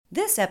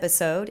This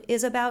episode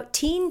is about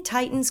Teen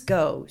Titans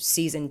Go,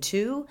 Season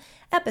 2,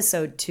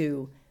 Episode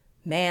 2,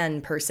 Man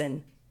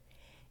Person.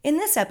 In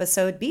this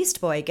episode, Beast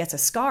Boy gets a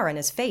scar on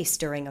his face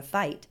during a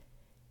fight.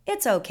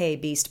 It's okay,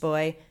 Beast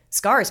Boy.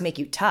 Scars make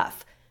you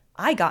tough.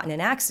 I got in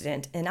an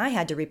accident and I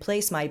had to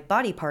replace my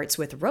body parts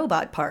with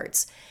robot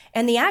parts,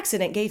 and the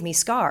accident gave me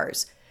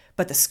scars.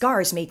 But the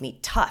scars made me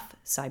tough,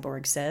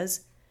 Cyborg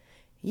says.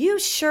 You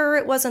sure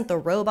it wasn't the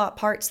robot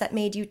parts that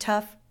made you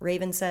tough?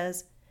 Raven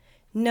says.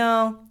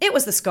 No, it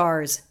was the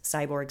scars,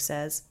 Cyborg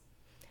says.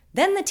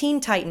 Then the Teen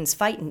Titans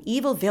fight an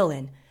evil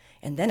villain,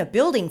 and then a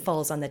building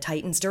falls on the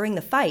Titans during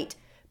the fight,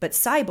 but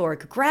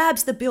Cyborg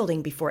grabs the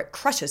building before it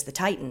crushes the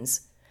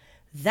Titans.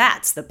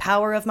 That's the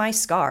power of my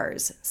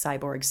scars,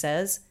 Cyborg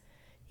says.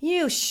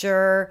 You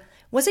sure?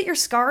 Was it your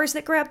scars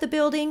that grabbed the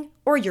building,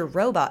 or your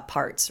robot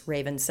parts?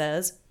 Raven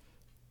says.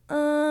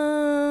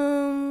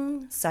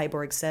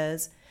 Cyborg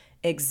says.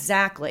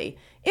 Exactly.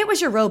 It was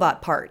your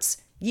robot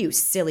parts. You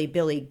silly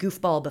Billy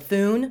goofball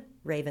buffoon,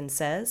 Raven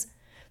says.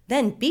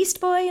 Then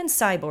Beast Boy and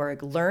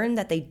Cyborg learn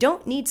that they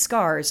don't need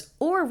scars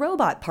or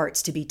robot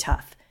parts to be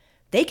tough.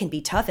 They can be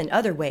tough in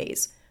other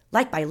ways,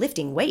 like by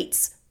lifting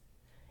weights.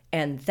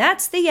 And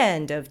that's the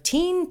end of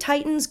Teen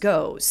Titans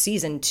Go,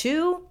 Season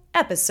 2,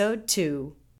 Episode 2.